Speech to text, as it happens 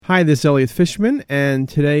Hi, this is Elliot Fishman, and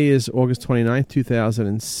today is August 29th,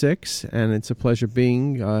 2006, and it's a pleasure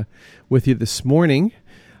being with you this morning.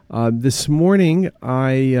 This morning,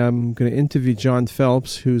 I am going to interview John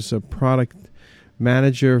Phelps, who's a product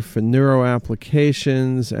manager for neuro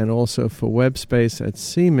applications and also for WebSpace at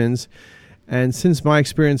Siemens. And since my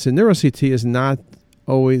experience in NeuroCT is not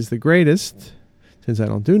always the greatest, since I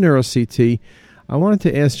don't do NeuroCT, I wanted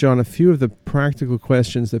to ask John a few of the practical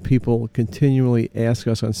questions that people continually ask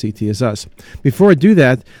us on CT is Us. Before I do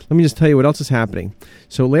that, let me just tell you what else is happening.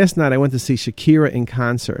 So last night I went to see Shakira in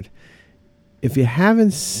concert. If you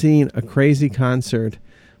haven't seen a crazy concert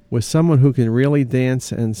with someone who can really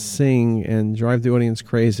dance and sing and drive the audience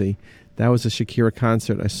crazy, that was a Shakira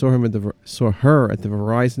concert. I saw her at the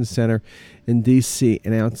Verizon Center in D.C.,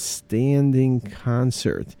 an outstanding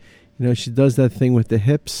concert. You know, she does that thing with the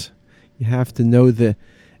hips. You have to know the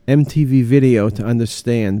MTV video to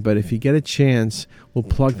understand. But if you get a chance, we'll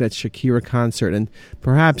plug that Shakira concert. And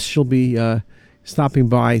perhaps she'll be stopping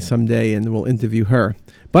by someday and we'll interview her.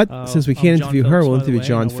 But since we can't interview her, we'll interview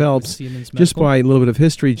John Phelps. Just by a little bit of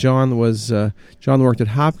history, John worked at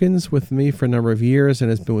Hopkins with me for a number of years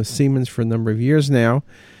and has been with Siemens for a number of years now.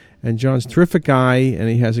 And John's a terrific guy, and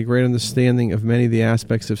he has a great understanding of many of the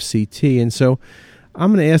aspects of CT. And so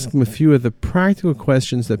I'm going to ask him a few of the practical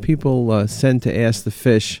questions that people send to Ask the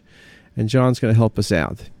Fish, and John's going to help us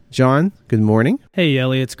out. John, good morning. Hey,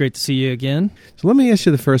 Elliot. It's great to see you again. So let me ask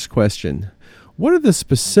you the first question. What are the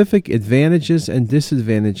specific advantages and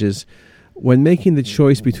disadvantages when making the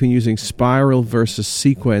choice between using spiral versus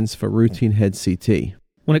sequence for routine head CT?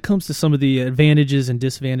 When it comes to some of the advantages and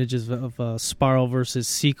disadvantages of spiral versus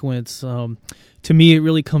sequence, to me it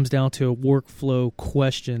really comes down to a workflow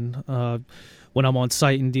question. When I'm on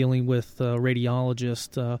site and dealing with a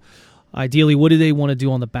radiologist, ideally, what do they want to do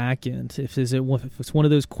on the back end? If it's one of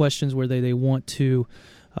those questions where they want to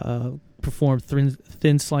perform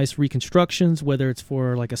thin slice reconstructions, whether it's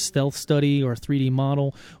for like a stealth study or a 3D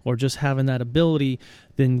model or just having that ability,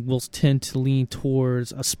 then we'll tend to lean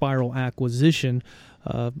towards a spiral acquisition.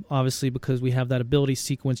 Obviously, because we have that ability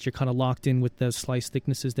sequence, you're kind of locked in with those slice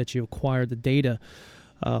thicknesses that you acquired the data.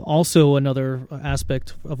 Also, another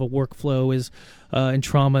aspect of a workflow is in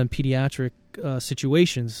trauma and pediatric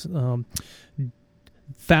situations.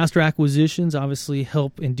 Faster acquisitions obviously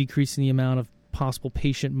help in decreasing the amount of possible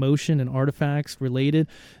patient motion and artifacts related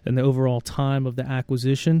and the overall time of the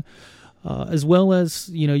acquisition. As well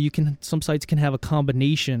as, some sites can have a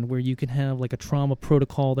combination where you can have like a trauma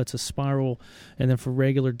protocol that's a spiral, and then for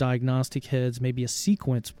regular diagnostic heads, maybe a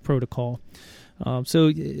sequence protocol.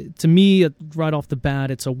 So to me, right off the bat,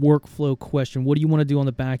 it's a workflow question. What do you want to do on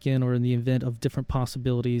the back end or in the event of different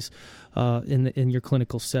possibilities in your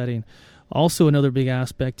clinical setting? Also, another big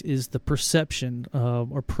aspect is the perception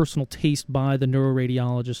or personal taste by the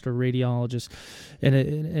neuroradiologist or radiologist.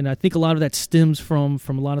 And I think a lot of that stems from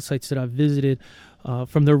a lot of sites that I've visited,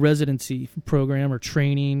 from their residency program or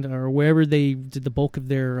training or wherever they did the bulk of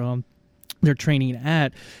their training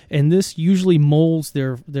at, and this usually molds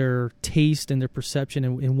their taste and their perception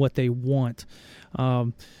and what they want.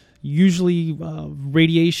 Usually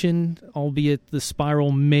radiation, albeit the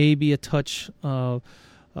spiral may be a touch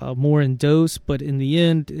more in dose, but in the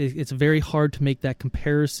end, it's very hard to make that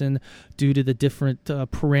comparison due to the different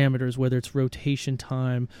parameters, whether it's rotation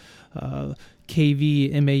time,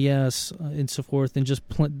 KV, MAS, and so forth, and just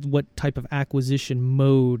what type of acquisition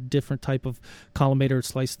mode, different type of collimator or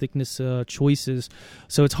slice thickness choices.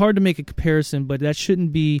 So it's hard to make a comparison, but that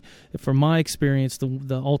shouldn't be, from my experience,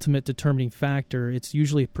 the ultimate determining factor. It's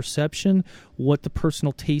usually a perception, what the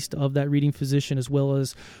personal taste of that reading physician, as well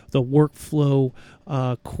as the workflow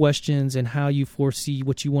questions and how you foresee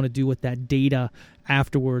what you want to do with that data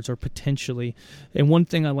afterwards or potentially. And one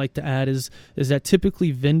thing I like to add is that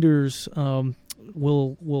typically vendors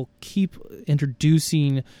will keep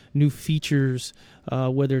introducing new features,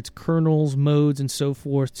 whether it's kernels, modes, and so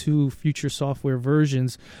forth, to future software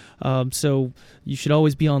versions. So you should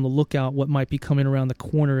always be on the lookout what might be coming around the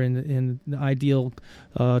corner in the ideal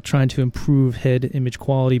trying to improve head image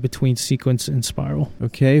quality between sequence and spiral.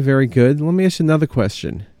 Okay, very good. Let me ask you another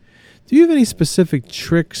question. Do you have any specific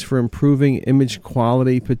tricks for improving image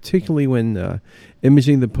quality, particularly when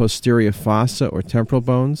imaging the posterior fossa or temporal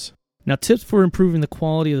bones? Now, tips for improving the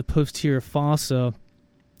quality of the posterior fossa.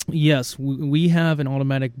 Yes, we have an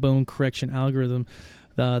automatic bone correction algorithm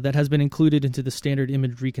that has been included into the standard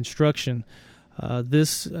image reconstruction.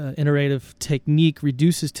 This iterative technique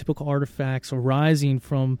reduces typical artifacts arising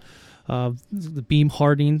from the beam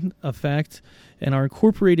hardening effect and are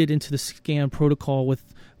incorporated into the scan protocol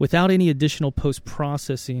without any additional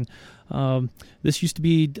post-processing. This used to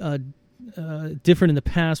be different in the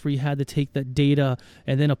past where you had to take that data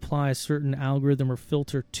and then apply a certain algorithm or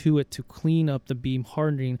filter to it to clean up the beam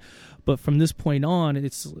hardening. But from this point on,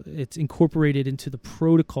 it's incorporated into the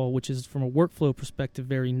protocol, which is, from a workflow perspective,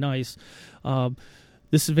 very nice.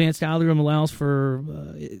 This advanced algorithm allows for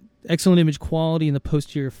excellent image quality in the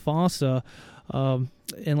posterior fossa.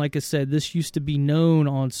 And like I said, this used to be known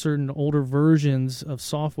on certain older versions of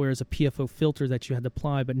software as a PFO filter that you had to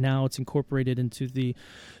apply, but now it's incorporated into the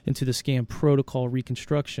scan protocol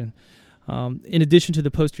reconstruction. In addition to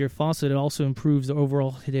the posterior fossa, it also improves the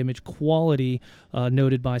overall head image quality,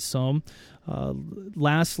 noted by some.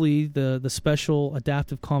 Lastly, the special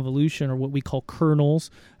adaptive convolution, or what we call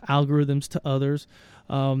kernels, algorithms to others,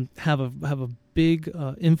 have a big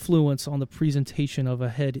influence on the presentation of a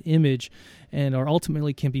head image, and are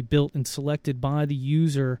ultimately can be built and selected by the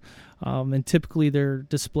user. And typically, they're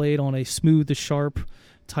displayed on a smooth to sharp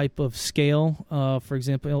type of scale. For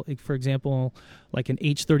example, like an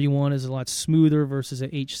H31 is a lot smoother versus an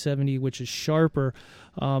H70, which is sharper.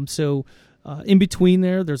 In between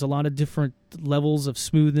there's a lot of different levels of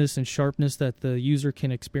smoothness and sharpness that the user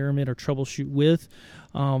can experiment or troubleshoot with.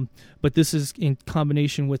 But this is in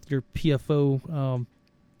combination with your PFO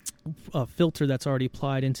filter that's already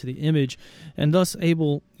applied into the image, and thus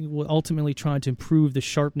ultimately trying to improve the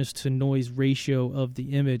sharpness to noise ratio of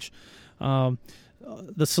the image.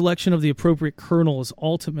 The selection of the appropriate kernel is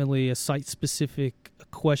ultimately a site-specific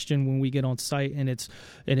question when we get on site, and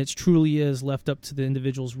it's truly is left up to the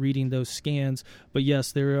individuals reading those scans. But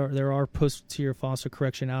yes, there are posterior fossa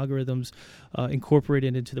correction algorithms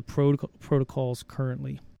incorporated into the protocols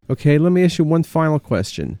currently. Okay, let me ask you one final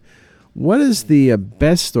question. What is the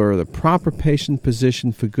best or the proper patient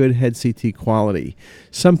position for good head CT quality?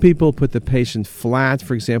 Some people put the patient flat,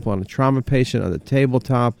 for example, on a trauma patient on the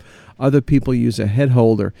tabletop. Other people use a head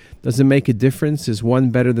holder. Does it make a difference? Is one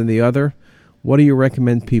better than the other? What do you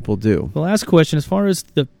recommend people do? The last question, as far as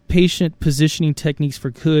the patient positioning techniques for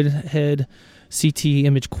good head CT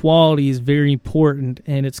image quality, is very important,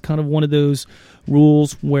 and it's kind of one of those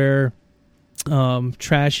rules where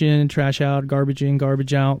trash in, trash out, garbage in,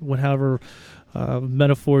 garbage out, whatever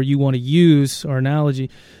metaphor you want to use or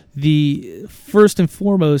analogy. The first and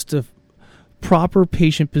foremost of proper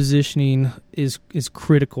patient positioning is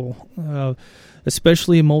critical,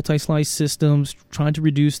 especially in multi-slice systems, trying to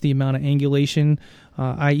reduce the amount of angulation,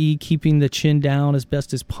 i.e. keeping the chin down as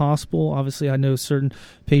best as possible. Obviously, I know certain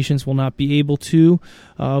patients will not be able to,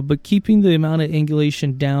 but keeping the amount of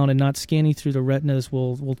angulation down and not scanning through the retinas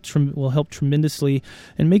will help tremendously,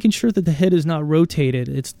 and making sure that the head is not rotated.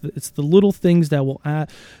 It's the little things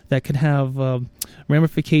that could have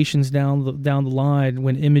ramifications down the line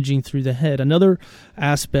when imaging through the head. Another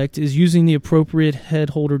aspect is using the appropriate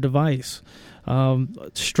head holder device.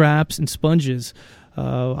 Straps and sponges.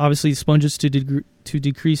 Obviously, sponges to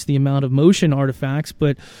decrease the amount of motion artifacts,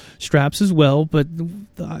 but straps as well. But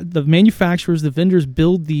the manufacturers, the vendors,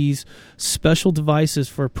 build these special devices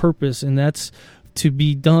for a purpose, and that's to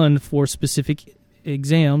be done for specific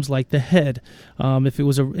exams like the head. If it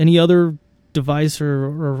was any other device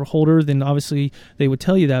or holder, then obviously they would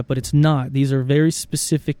tell you that, but it's not. These are very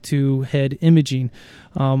specific to head imaging.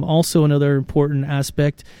 Also, another important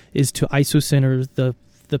aspect is to isocenter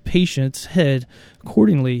the patient's head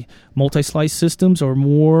accordingly. Multi-slice systems are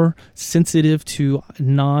more sensitive to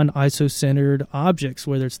non-isocentered objects,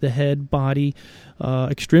 whether it's the head, body,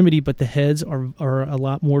 extremity, but the heads are a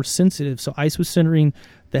lot more sensitive. So isocentering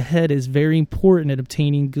the head is very important at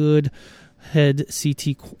obtaining good head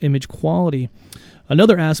CT image quality.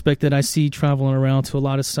 Another aspect that I see traveling around to a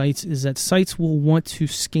lot of sites is that sites will want to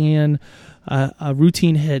scan a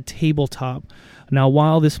routine head tabletop. Now,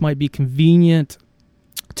 while this might be convenient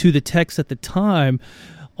to the techs at the time,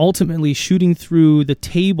 ultimately shooting through the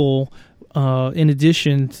table, in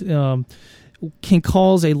addition, can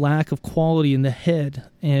cause a lack of quality in the head.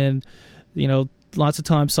 And, lots of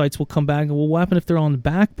times sites will come back and, well, what happened if they're on the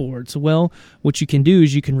backboards? Well, what you can do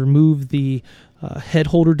is you can remove the head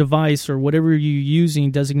holder device or whatever you're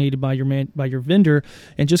using designated by your vendor,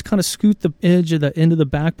 and just kind of scoot the edge of the end of the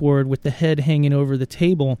backboard with the head hanging over the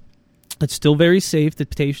table. It's still very safe. The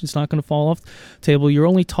patient's not going to fall off the table. You're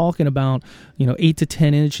only talking about 8 to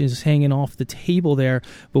 10 inches hanging off the table there.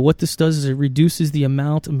 But what this does is it reduces the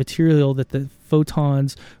amount of material that the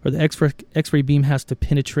photons or the X-ray beam has to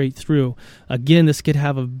penetrate through. Again, this could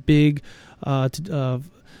have a big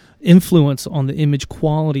influence on the image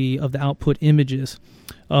quality of the output images.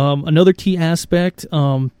 Another key aspect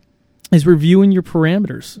is reviewing your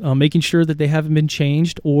parameters, making sure that they haven't been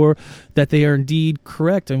changed or that they are indeed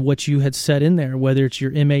correct in what you had set in there, whether it's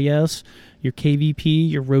your MAS, your KVP,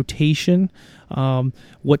 your rotation,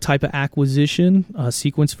 what type of acquisition,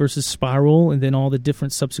 sequence versus spiral, and then all the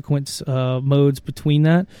different subsequent modes between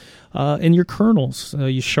that, and your kernels,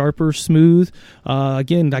 your sharper, smooth.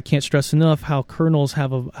 Again, I can't stress enough how kernels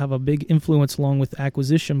have a big influence along with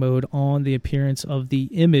acquisition mode on the appearance of the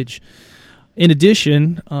image. In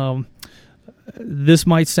addition, this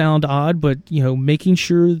might sound odd, but making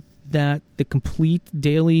sure that the complete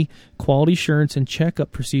daily quality assurance and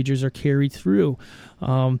checkup procedures are carried through.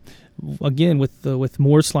 Again, with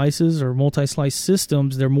more slices or multi-slice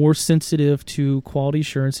systems, they're more sensitive to quality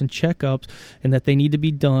assurance and checkups, and that they need to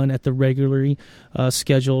be done at the regularly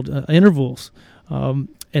scheduled intervals. And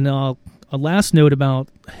a last note about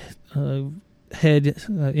head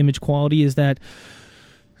image quality is that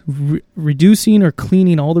reducing or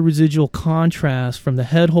cleaning all the residual contrast from the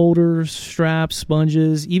head holders, straps,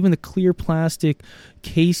 sponges, even the clear plastic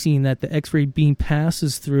casing that the X-ray beam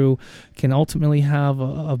passes through can ultimately have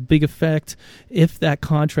a big effect if that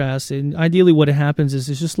contrast, and ideally what happens is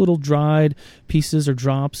there's just little dried pieces or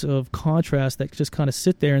drops of contrast that just kind of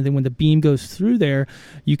sit there, and then when the beam goes through there,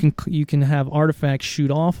 you can have artifacts shoot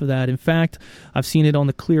off of that. In fact, I've seen it on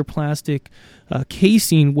the clear plastic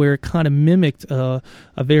casing where it kind of mimicked a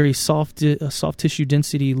very soft tissue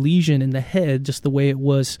density lesion in the head, just the way it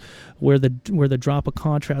was where the drop of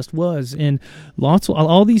contrast was. And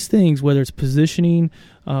all these things, whether it's positioning,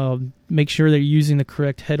 make sure they're using the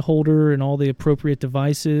correct head holder and all the appropriate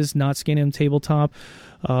devices, not scanning them tabletop,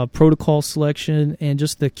 protocol selection, and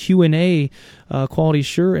just the Q&A quality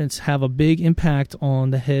assurance have a big impact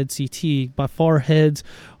on the head CT. By far, heads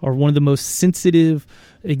are one of the most sensitive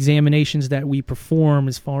examinations that we perform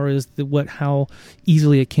as far as how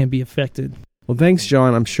easily it can be affected. Well, thanks,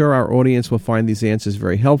 John. I'm sure our audience will find these answers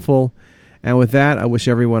very helpful. And with that, I wish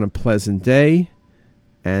everyone a pleasant day,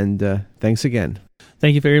 and thanks again.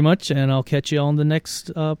 Thank you very much, and I'll catch you on the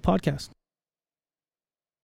next podcast.